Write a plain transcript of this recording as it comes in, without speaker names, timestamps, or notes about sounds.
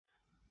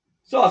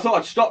So I thought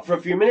I'd stop for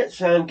a few minutes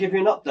and give you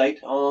an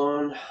update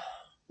on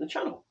the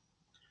channel.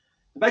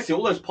 Basically,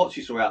 all those pots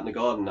you saw out in the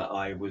garden that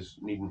I was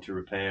needing to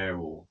repair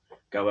or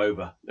go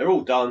over, they're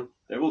all done.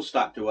 They're all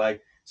stacked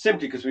away.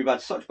 Simply because we've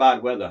had such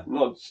bad weather,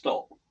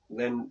 non-stop.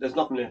 Then there's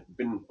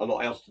been a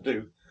lot else to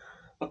do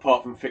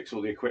apart from fix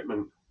all the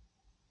equipment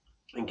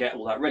and get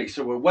all that ready.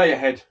 So we're way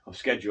ahead of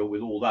schedule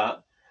with all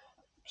that.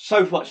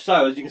 So much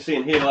so, as you can see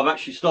in here, I've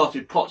actually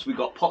started pots. We've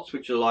got pots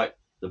which are like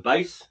the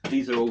base.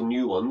 These are all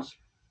new ones.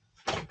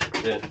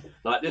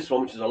 Like this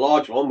one, which is a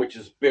large one, which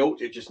is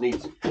built. It just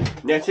needs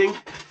netting.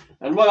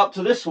 And right up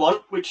to this one,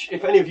 which,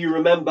 if any of you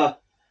remember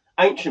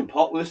ancient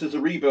pot, well, this is a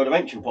rebuild of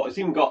ancient pot. It's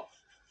even got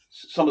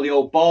some of the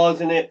old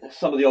bars in it,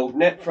 some of the old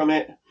net from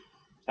it.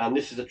 And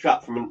this is a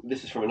trap from,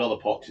 this is from another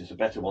pot. It's a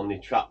better one. The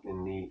trap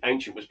in the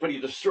ancient was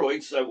pretty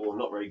destroyed, so well,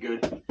 not very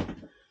good.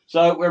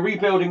 So we're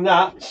rebuilding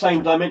that,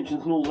 same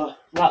dimensions and all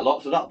that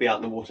lot, so that'll be out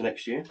in the water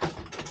next year.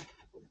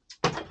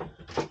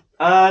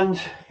 And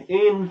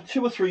in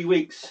 2 or 3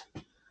 weeks,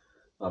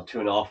 well,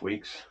 2.5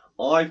 weeks,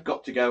 I've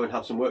got to go and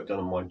have some work done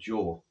on my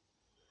jaw.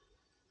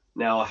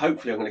 Now,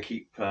 hopefully I'm going to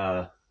keep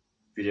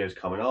videos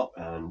coming up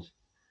and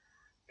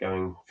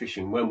going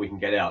fishing when we can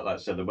get out. Like I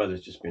said, the weather's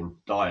just been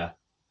dire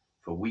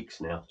for weeks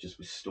now, just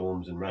with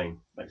storms and rain,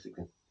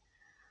 basically.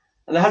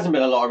 And there hasn't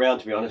been a lot around,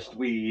 to be honest.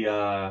 We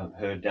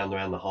heard down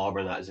around the harbour,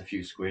 and that is a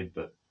few squid,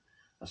 but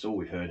that's all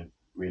we've heard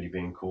really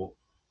being caught.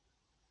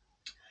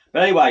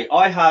 But anyway,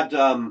 I had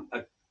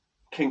a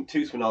kinked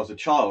tooth when I was a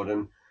child,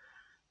 and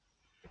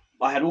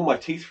I had all my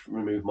teeth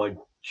removed, my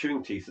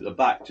chewing teeth at the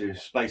back to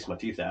space my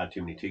teeth out. I had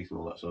too many teeth and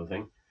all that sort of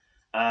thing.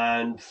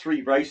 And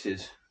 3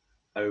 braces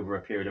over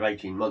a period of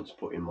 18 months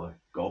put in my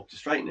gob to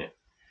straighten it.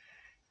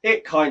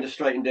 It kind of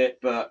straightened it,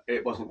 but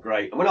it wasn't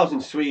great. And when I was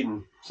in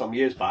Sweden some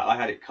years back, I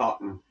had it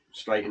cut and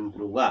straightened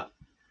and all that.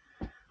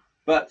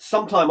 But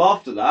sometime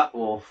after that,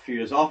 or a few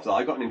years after that,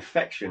 I got an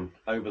infection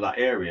over that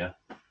area,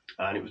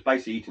 and it was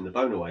basically eating the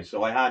bone away.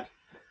 So I had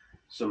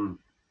some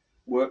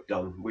work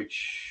done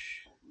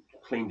which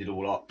cleaned it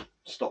all up,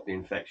 stopped the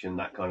infection,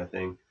 that kind of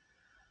thing,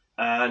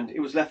 and it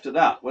was left at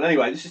that. Well,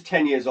 anyway, this is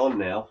 10 years on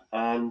now,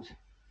 and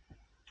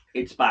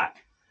it's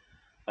back,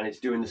 and it's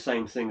doing the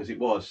same thing as it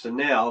was. So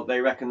now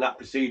they reckon that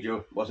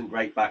procedure wasn't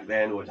great back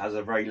then, or it has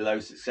a very low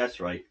success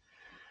rate.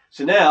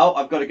 So now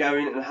I've got to go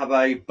in and have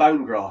a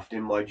bone graft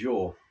in my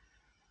jaw,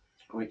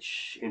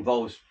 which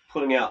involves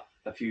pulling out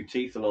a few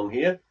teeth along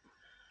here,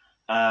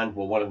 and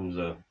well, one of them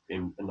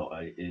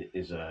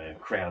is a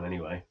crown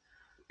anyway.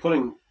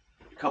 Pulling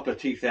a couple of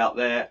teeth out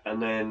there, and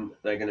then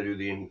they're going to do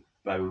the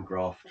bone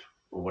graft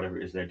or whatever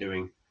it is they're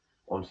doing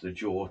onto the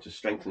jaw to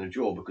strengthen the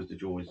jaw, because the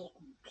jaw is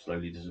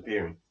slowly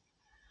disappearing.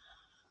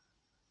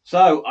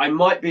 So I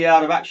might be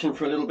out of action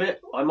for a little bit,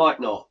 I might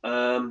not.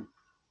 I'm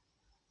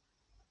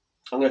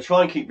going to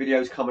try and keep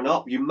videos coming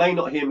up. You may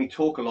not hear me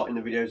talk a lot in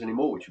the videos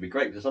anymore, which would be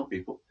great for some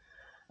people.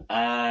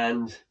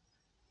 And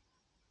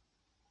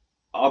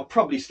I'll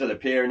probably still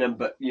appear in them,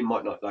 but you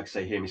might not, like I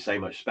say, hear me say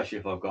much, especially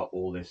if I've got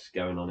all this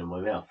going on in my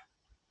mouth.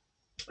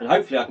 And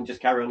hopefully I can just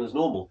carry on as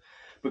normal.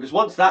 Because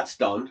once that's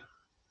done,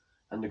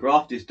 and the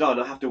graft is done,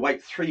 I have to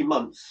wait 3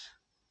 months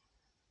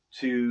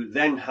to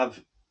then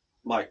have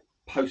my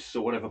posts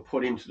or whatever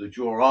put into the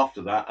jaw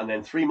after that. And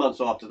then 3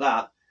 months after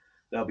that,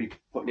 they'll be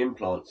putting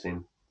implants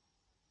in.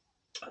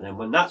 And then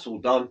when that's all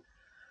done,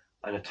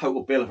 and a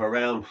total bill of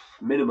around,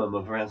 minimum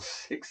of around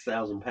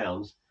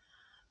 £6,000,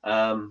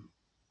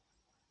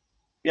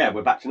 yeah,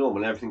 we're back to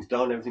normal. Everything's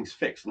done, everything's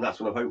fixed, and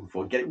that's what I'm hoping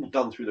for. Get it all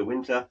done through the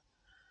winter,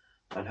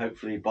 and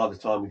hopefully by the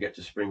time we get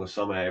to spring or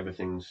summer,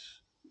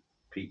 everything's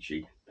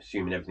peachy,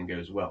 assuming everything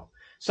goes well.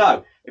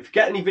 So, if you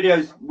get any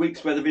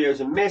weeks where the videos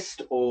are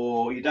missed,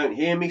 or you don't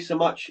hear me so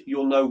much,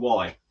 you'll know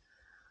why.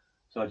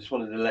 So I just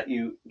wanted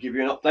to give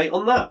you an update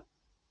on that.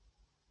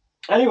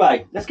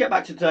 Anyway, let's get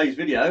back to today's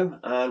video.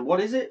 And what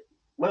is it?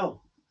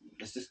 Well,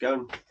 let's just go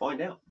and find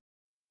out.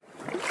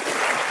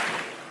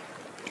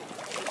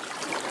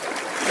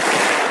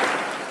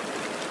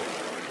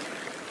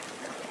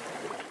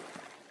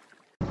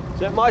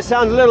 So it might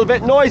sound a little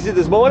bit noisy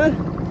this morning.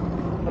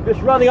 I'm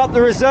just running up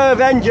the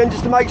reserve engine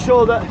just to make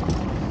sure that,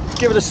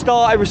 give it a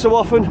start every so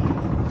often,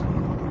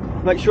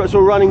 make sure it's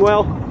all running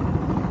well.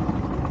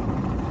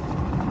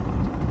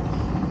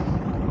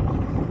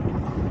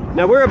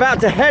 Now we're about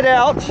to head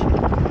out,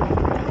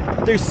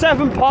 do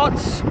 7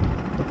 pots,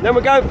 then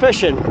we're going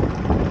fishing.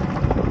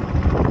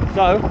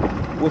 So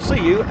we'll see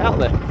you out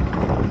there.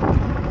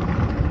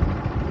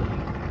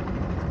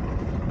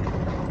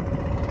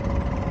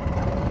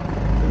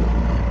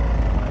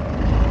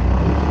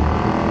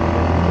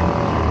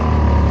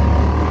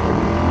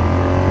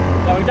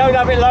 So we don't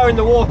have it low in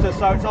the water,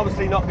 so it's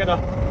obviously not gonna,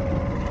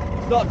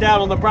 it's not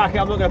down on the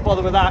bracket. I'm not gonna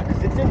bother with that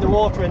because it's in the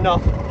water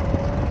enough.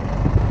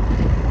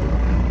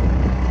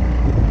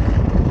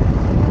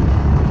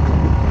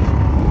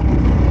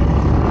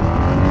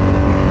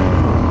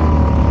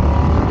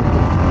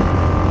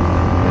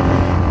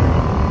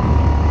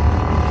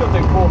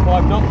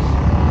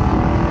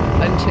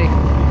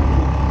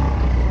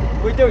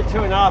 We're doing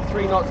 2.5,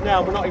 3 knots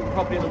now. We're not even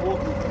properly in the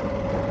water.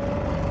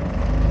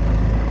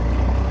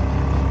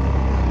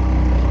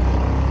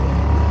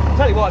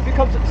 you what, if you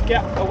come to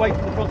get away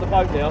from the front of the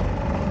boat now,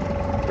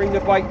 bring the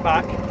brake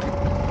back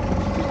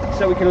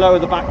so we can lower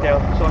the back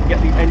down so I can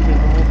get the engine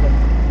from water.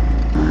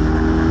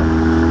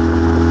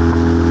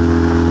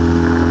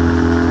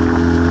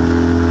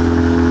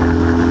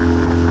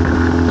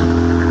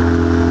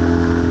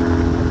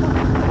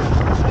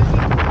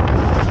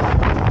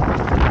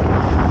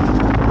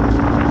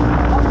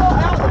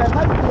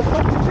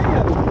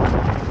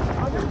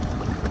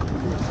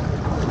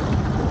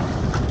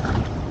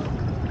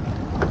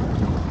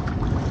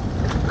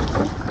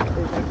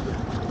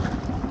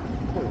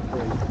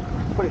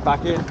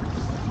 Back in.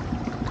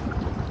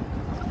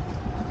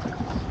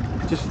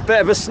 Just a bit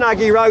of a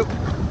snaggy rope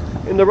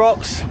in the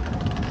rocks.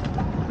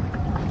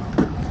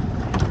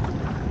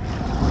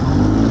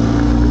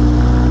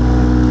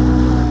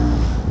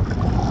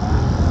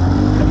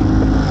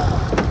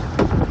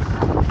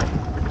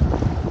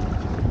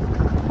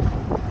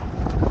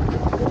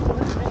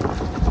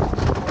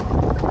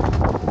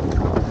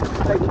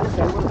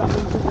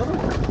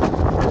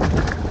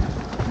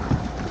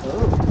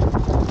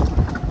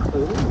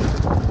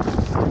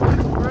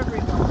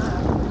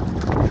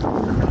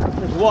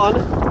 One.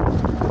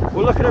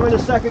 We'll look at them in a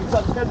second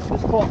because I've sent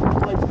this pot.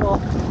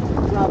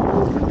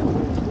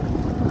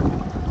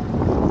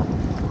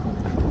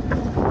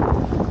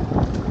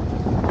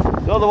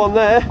 Another one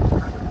there.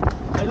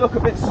 They look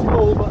a bit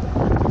small, but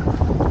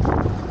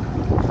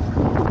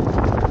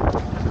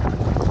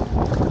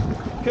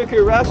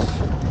cuckoo wrasse.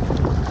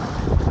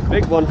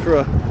 Big one for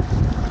a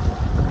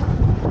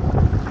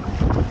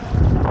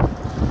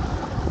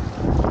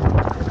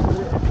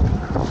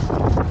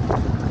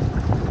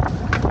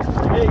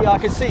I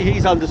can see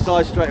he's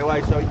undersized straight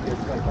away, so he can go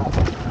straight back.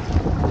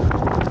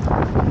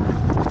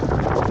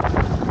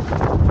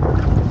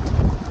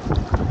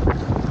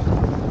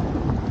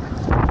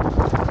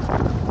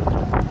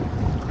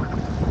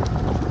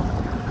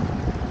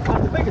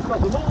 And the biggest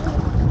of them all.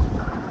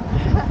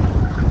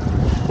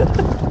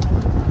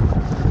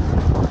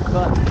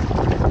 But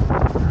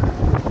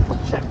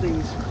check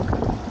these.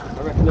 I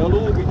reckon they'll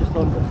all be just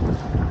under.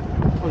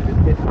 Probably a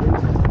bit hit.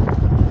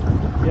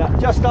 Yeah,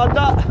 just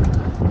under.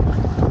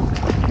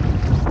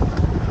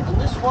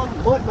 One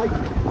might make it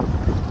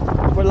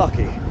if we're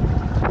lucky.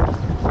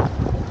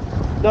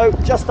 No,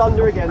 just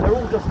under again. They're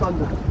all just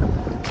under.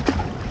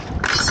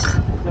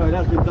 No, it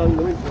has been done in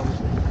the winter,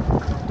 obviously.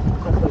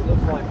 That's what it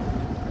looks like.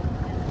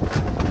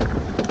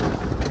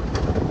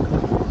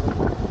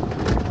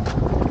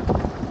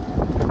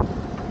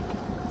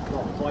 A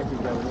lot of fighting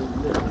going on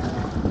in this.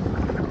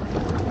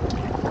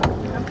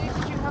 How many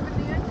did you have in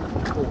the end?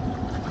 4.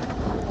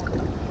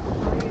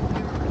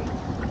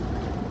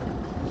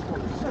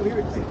 So here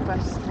it's the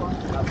best one.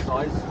 That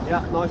size,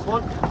 yeah, nice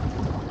one.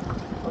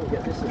 I'll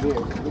get this in here.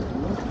 It's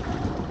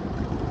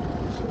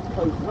sort of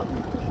closing up.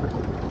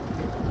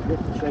 You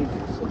have to change it.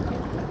 So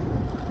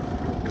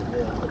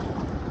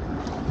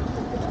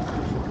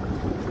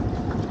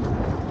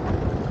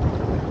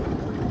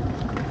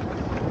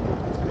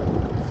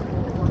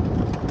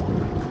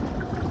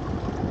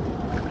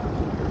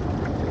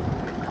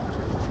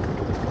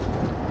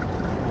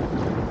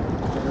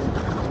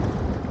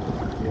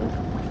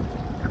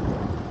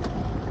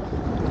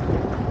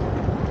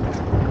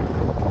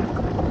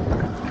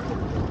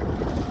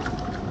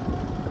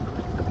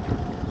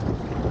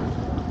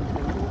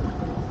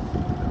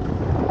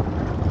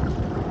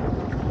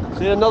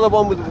see another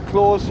one with the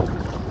claws.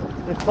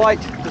 They fight.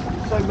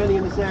 There's so many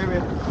in this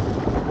area,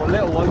 or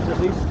little ones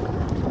at least.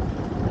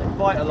 They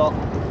fight a lot.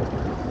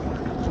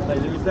 They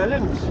lose their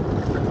limbs.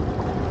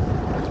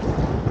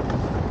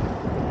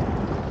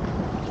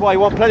 That's why you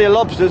want plenty of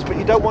lobsters, but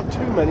you don't want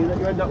too many that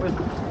you end up with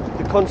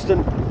the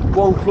constant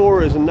one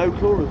clawers and no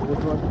clawers all the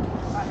time.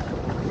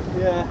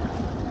 Yeah,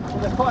 well,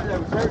 they're fighting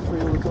over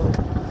territory all the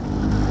time.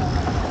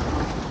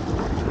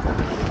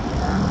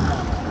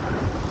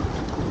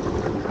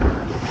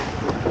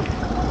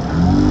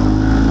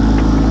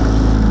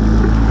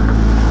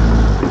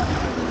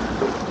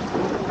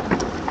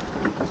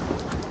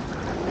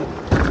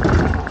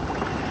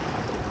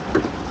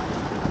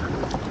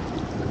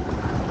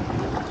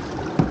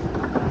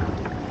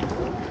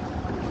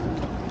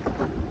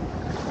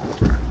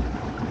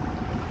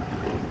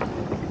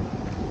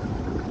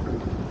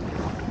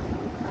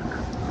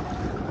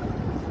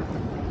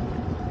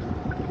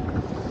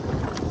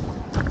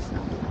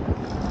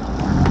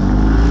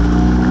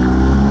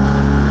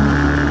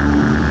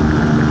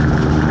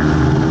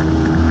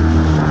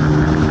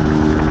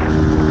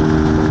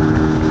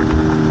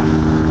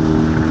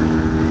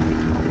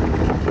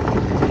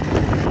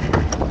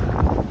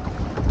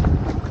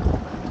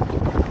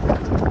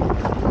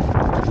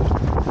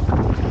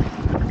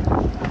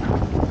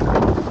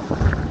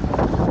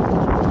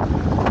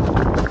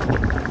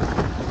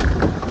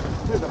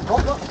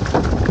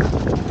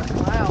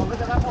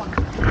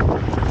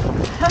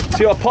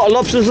 See what a pot of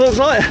lobsters looks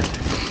like?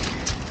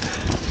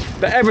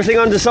 But everything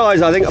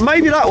undersized, I think.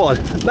 Maybe that one.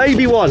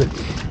 Maybe one.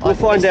 We'll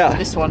find out.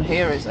 This one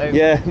here is over.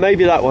 Yeah,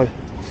 maybe that one.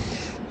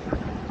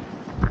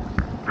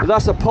 But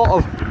that's a pot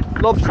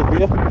of lobster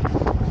here.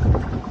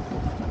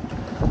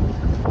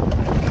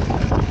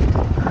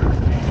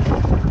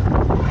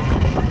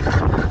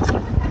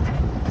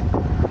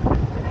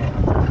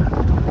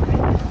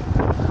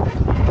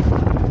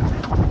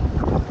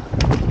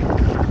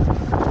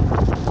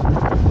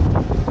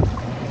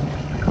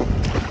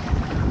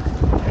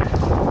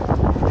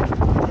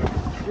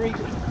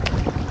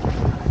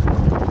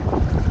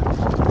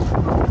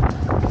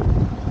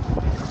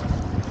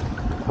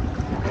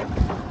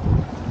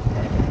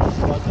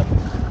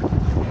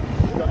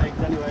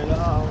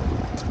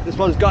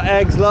 one's got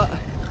eggs, look. Nice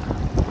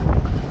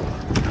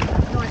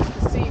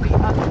to see the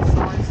other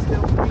side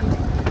still breathing.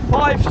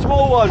 5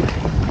 small ones.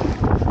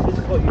 This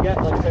is what you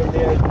get, like over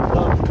there.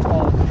 Large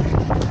pot.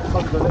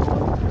 Some of the little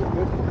ones.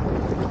 Good.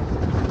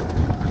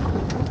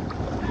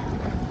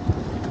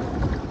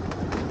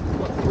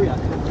 Got 3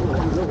 actually.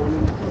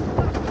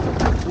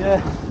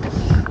 Yeah.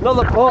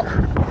 Another pot.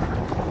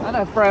 And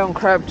a brown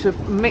crab to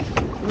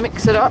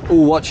mix it up. Oh,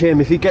 watch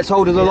him. If he gets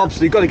hold of the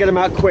lobster, you've got to get him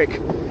out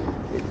quick.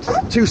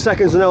 2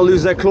 seconds and they'll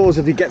lose their claws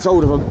if he gets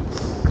hold of them.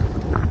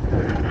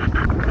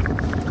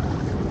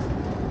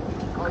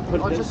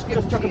 I'll just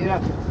chuck him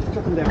down. Just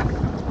chuck him down.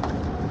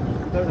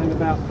 Don't hang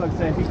about. Like I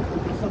say, if he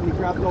suddenly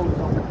grabs hold of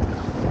them,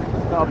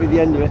 that'll be the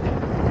end of it.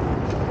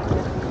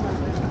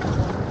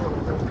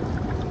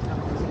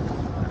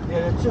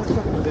 Yeah, just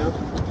chuck him down.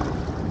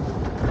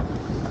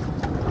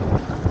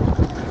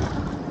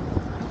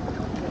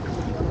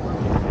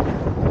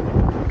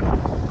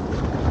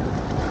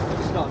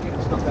 Get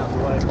him stuck out of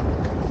the way.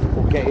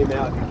 Or get him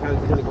out if you can.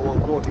 He's only got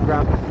 1 claw. If you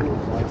grab him,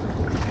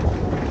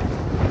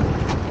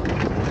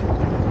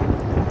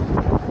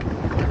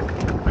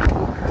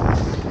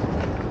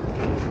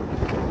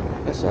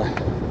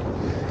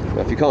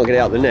 if you can't get it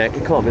out the neck,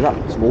 it can't be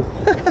that small.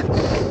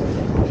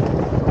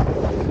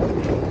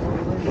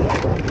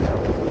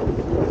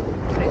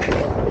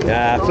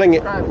 Yeah, fling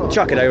it,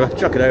 chuck it over,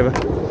 chuck it over.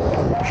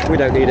 We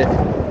don't need it.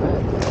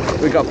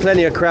 We've got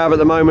plenty of crab at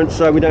the moment,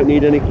 so we don't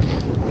need any.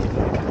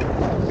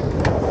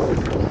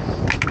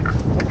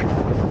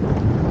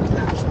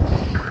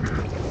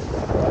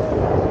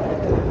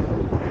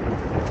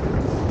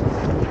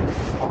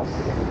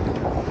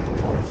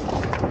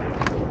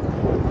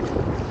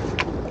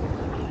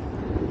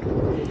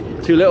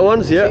 Two little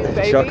ones, yeah,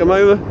 chuck them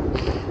over.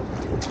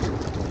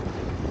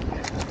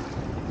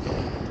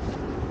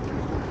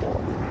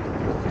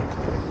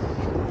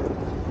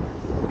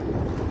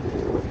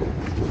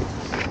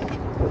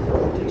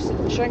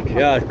 Decent chunk.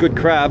 Yeah, good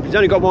crab. He's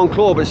only got 1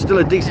 claw, but it's still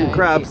a decent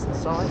crab. Decent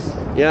size.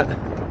 Yeah,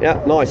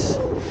 yeah, nice.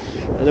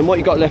 And then what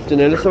you got left in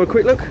there? Let's have a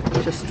quick look.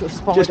 Just a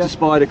spider. Just a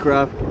spider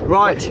crab.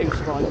 Right. 2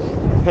 spiders.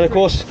 And of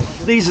course,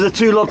 these are the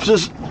 2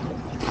 lobsters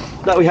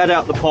that we had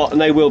out the pot, and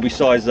they will be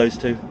sized, those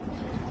 2.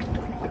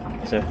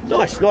 So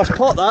nice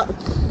pot that.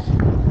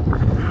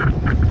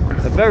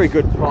 A very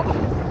good pot.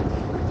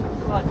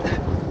 Right,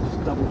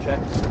 just double check.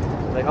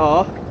 They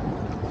are.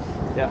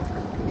 Yeah.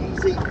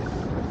 Easy.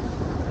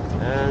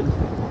 And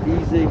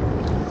easy.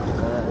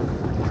 And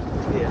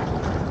here.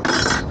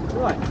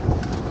 Right.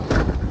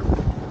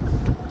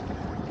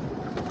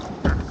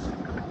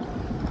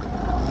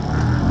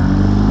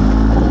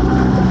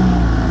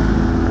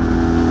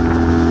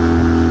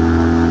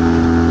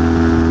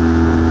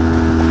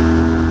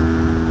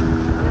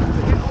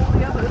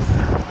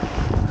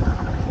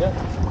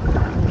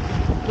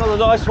 Another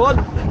nice one,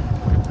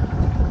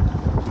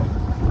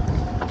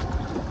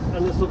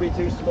 and this will be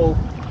too small,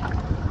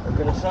 I'm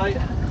going to say.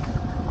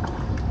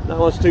 That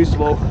one's too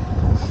small.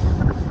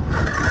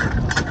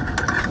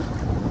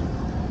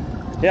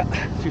 Yeah,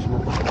 too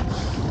small.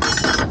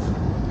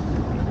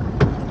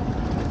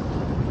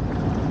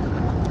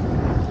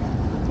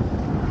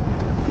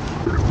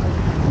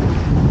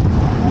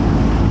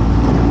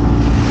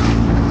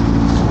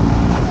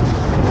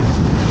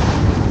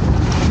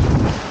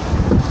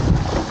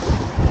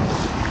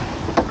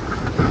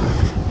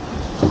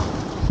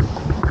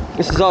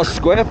 This is our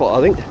square pot,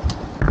 I think.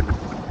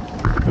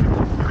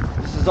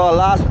 This is our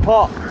last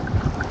pot.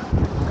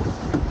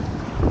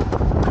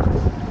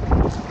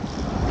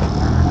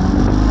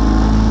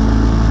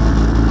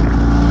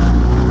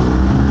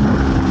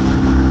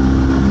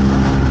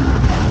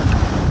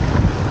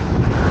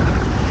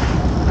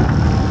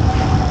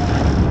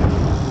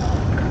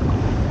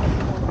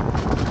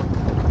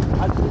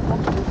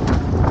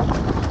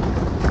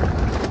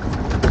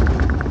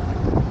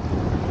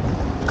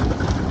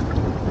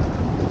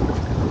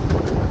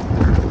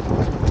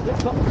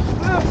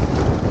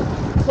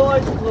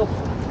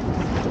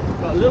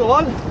 Got a little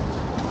one,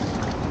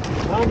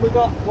 and we've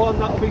got one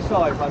that'll be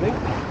sized, I think.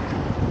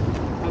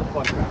 And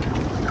quite crap.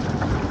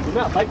 We're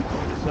not bait,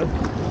 so.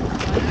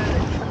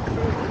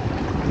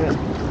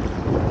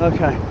 Yeah.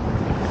 Okay.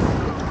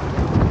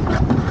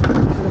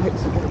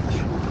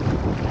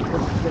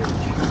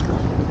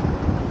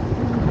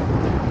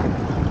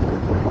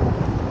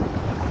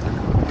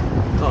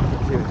 Oh,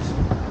 here it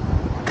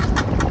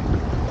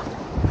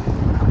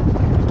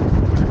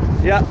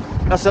is. Yeah,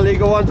 that's a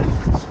legal one.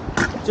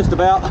 Just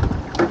about.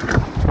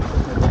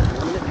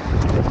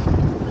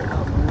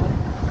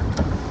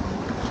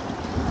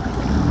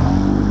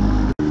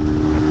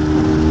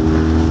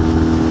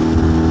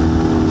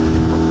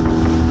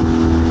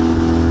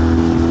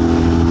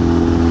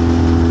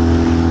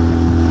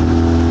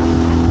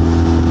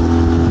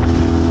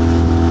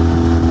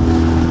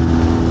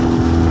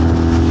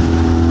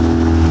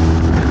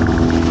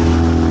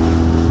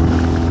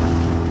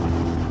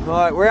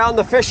 Right, we're on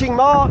the fishing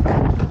mark,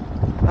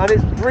 and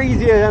it's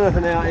breezy as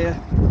anything out here.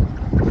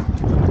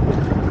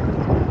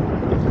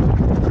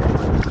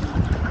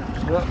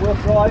 We'll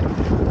try.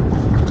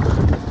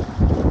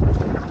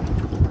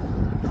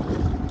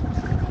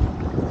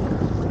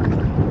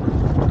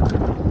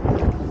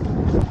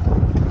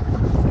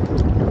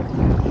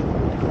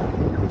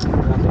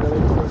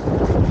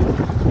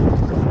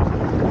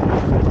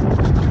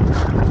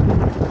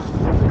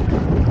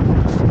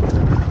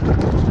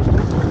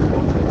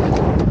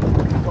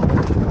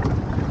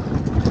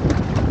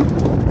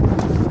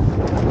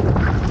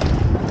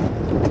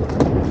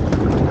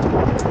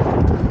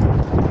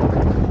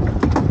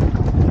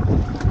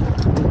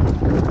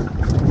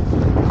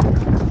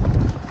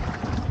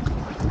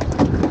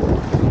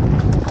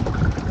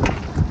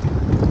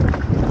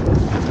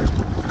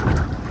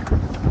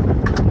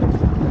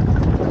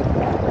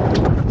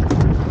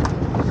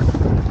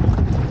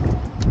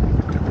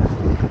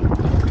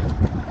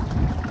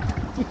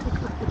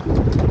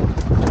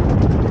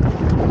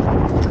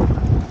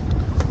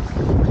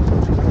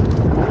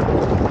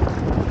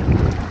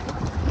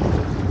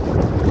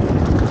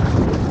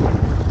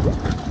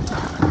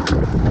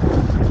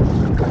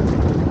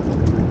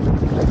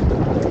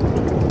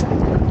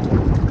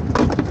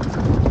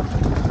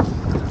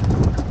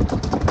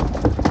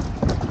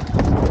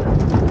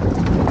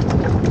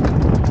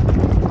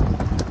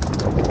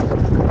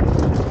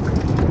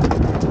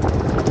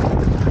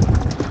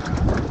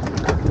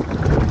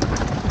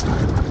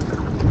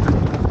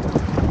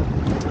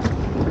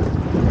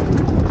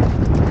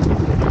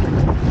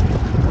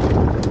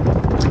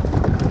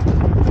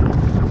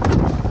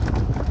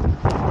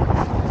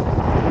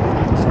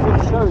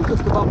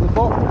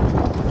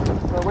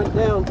 went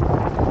down,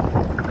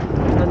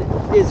 and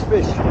it is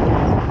fish.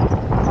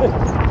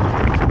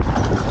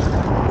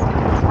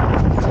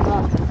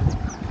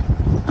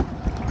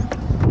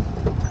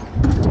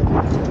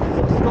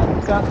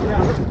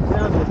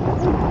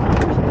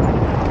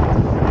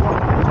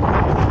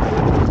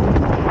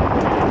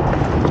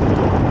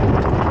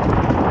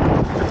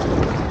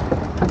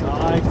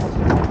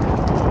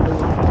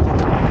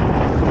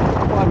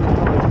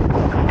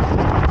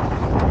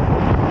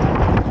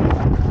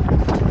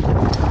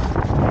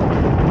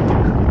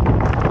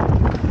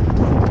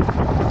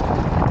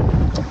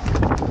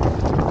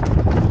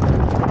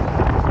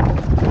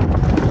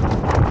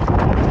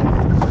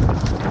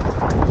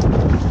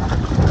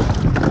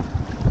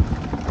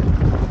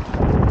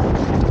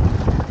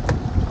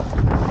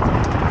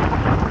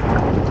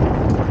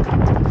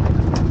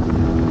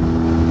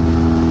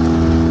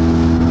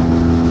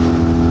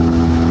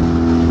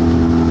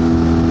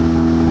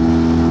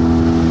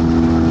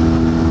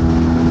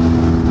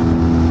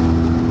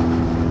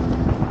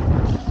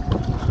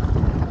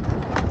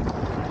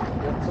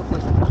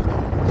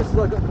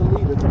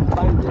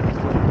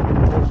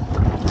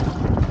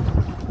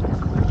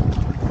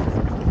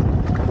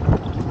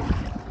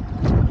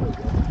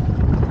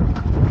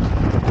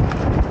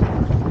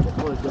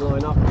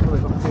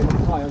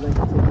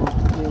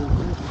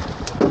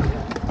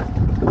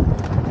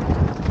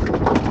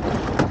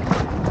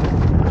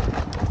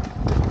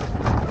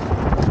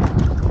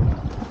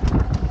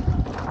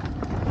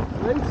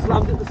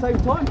 Same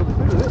time, but the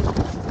it.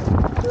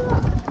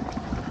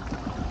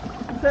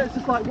 So it's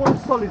just like one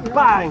solid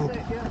bang,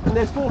 and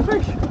there's 4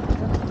 fish.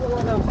 Not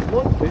like that was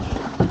 1 fish.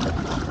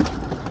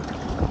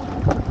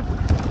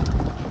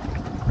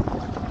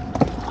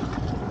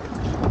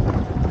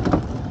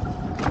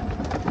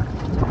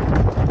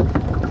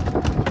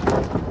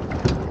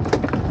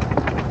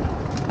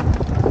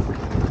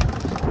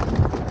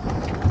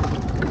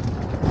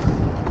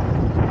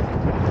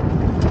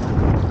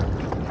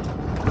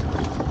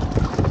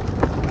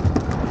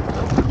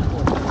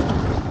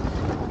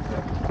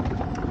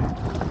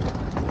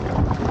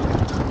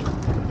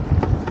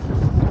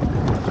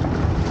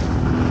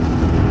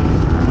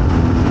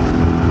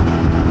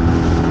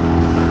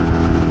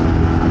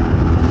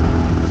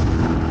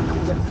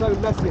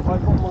 Messy if I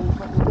put them on the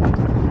top of the box.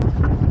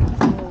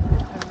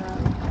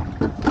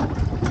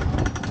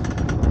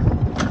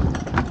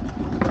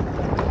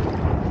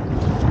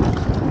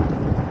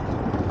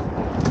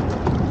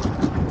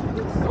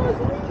 It's the size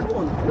of these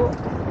ones, look.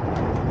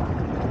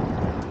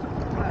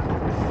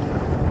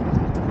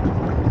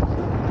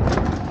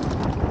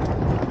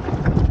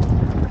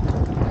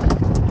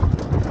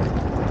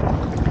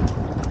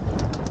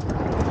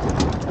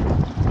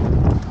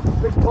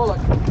 Big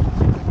pollock.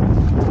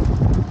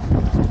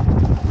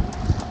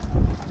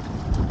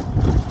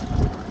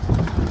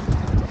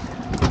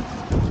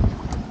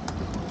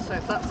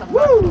 That's a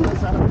mackerel,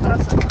 that's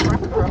a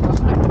mackerel.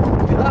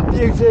 Look at that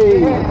beauty!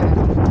 Yeah.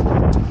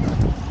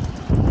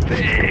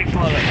 Big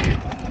pollock!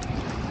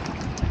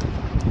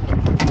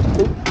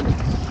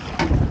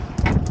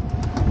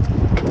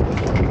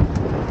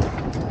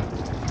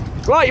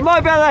 Right, you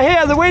might be able to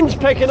hear the wind's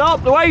picking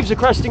up, the waves are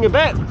cresting a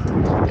bit.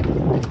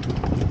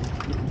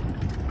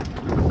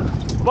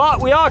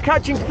 But we are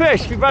catching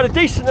fish. We've had a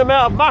decent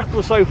amount of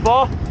mackerel so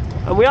far,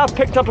 and we have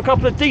picked up a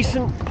couple of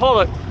decent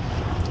pollock.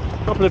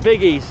 Couple of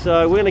biggies,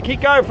 so we're going to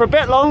keep going for a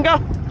bit longer,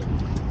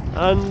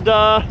 and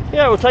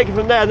yeah, we'll take it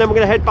from there, and then we're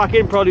going to head back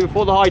in probably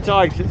before the high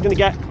tide, because it's going to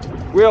get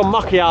real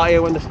mucky out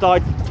here when the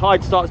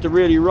tide starts to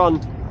really run.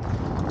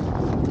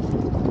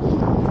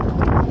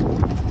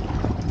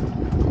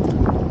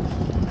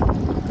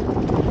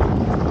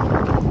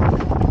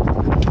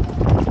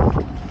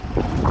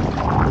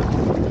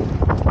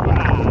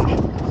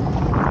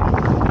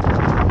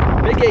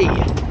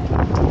 Biggie!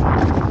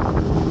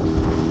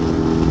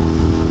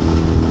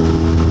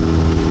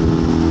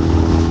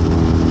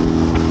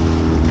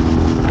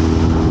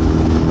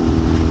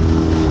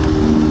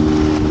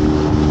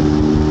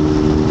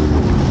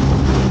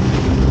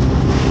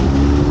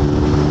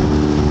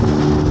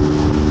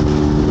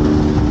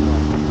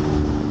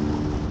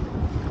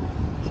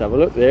 Have a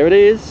look, there it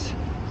is.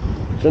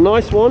 It's a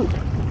nice one.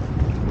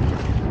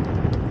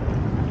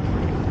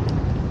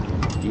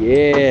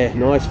 Yeah,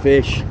 nice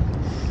fish.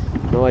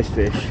 Nice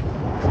fish.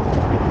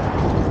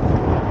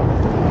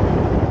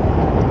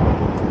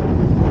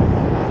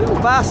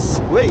 Little bass,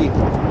 wee.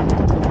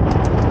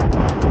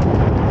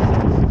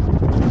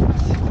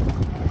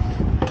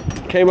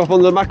 Came up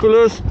on the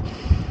mackerelers.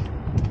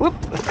 Whoop,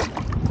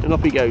 and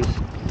off he goes.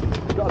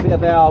 Got to be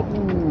about,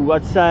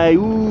 I'd say,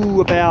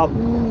 about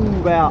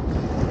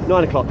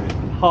 9 o'clock,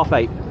 half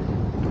 8.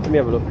 Let me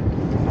have a look.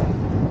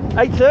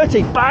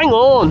 8:30, bang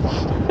on!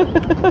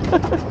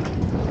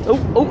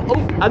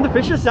 oh, and the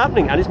fish is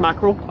happening, and it's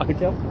mackerel, I can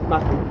tell.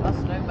 Mackerel. That's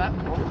no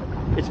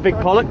mackerel. It's a big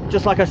pollock,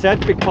 just like I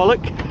said, big pollock.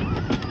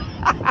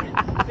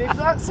 If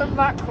that's a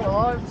mackerel,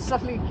 I've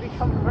suddenly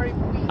become very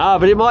weak. Ah,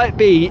 but it might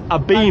be a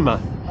beamer.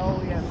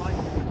 Oh yeah, might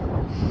be.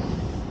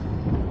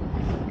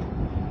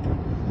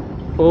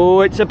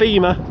 Oh, it's a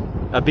beamer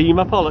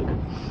pollock.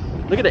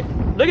 Look at it,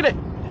 look at it.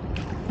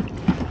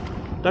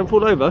 Don't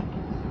fall over.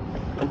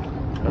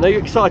 I know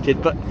you're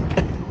excited, but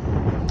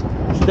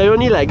stay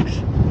on your legs.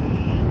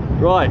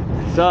 Right,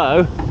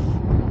 so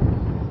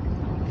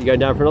you're going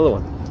down for another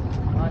one.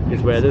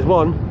 Because where there's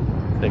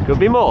one, there could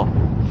be more.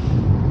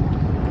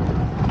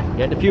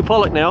 Getting a few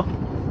pollock now.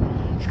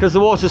 It's because the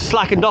water's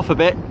slackened off a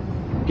bit.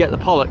 Get the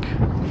pollock.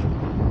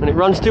 When it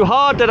runs too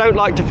hard, they don't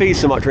like to feed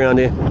so much around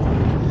here.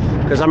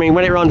 Because I mean,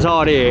 when it runs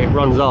hard here, it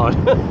runs hard.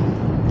 You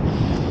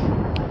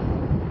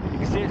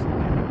can see it.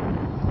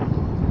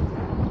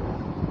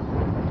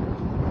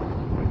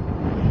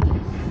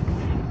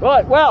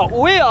 Right, well,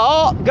 we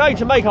are going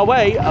to make our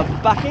way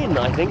back in,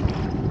 I think,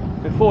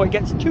 before it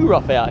gets too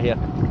rough out here.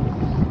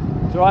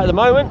 It's alright at the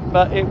moment,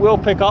 but it will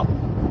pick up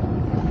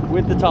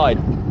with the tide.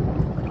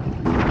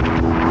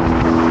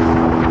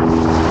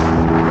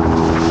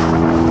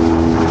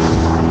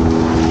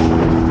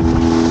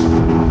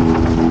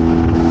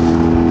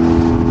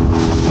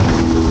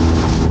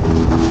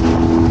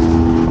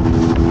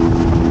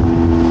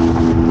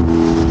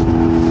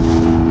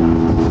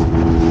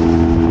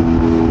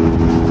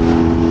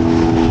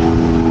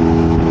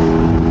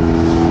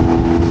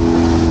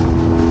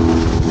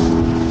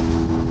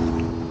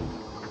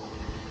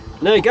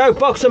 There you go,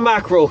 box of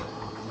mackerel,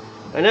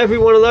 and every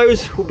one of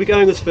those will be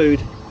going as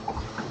food.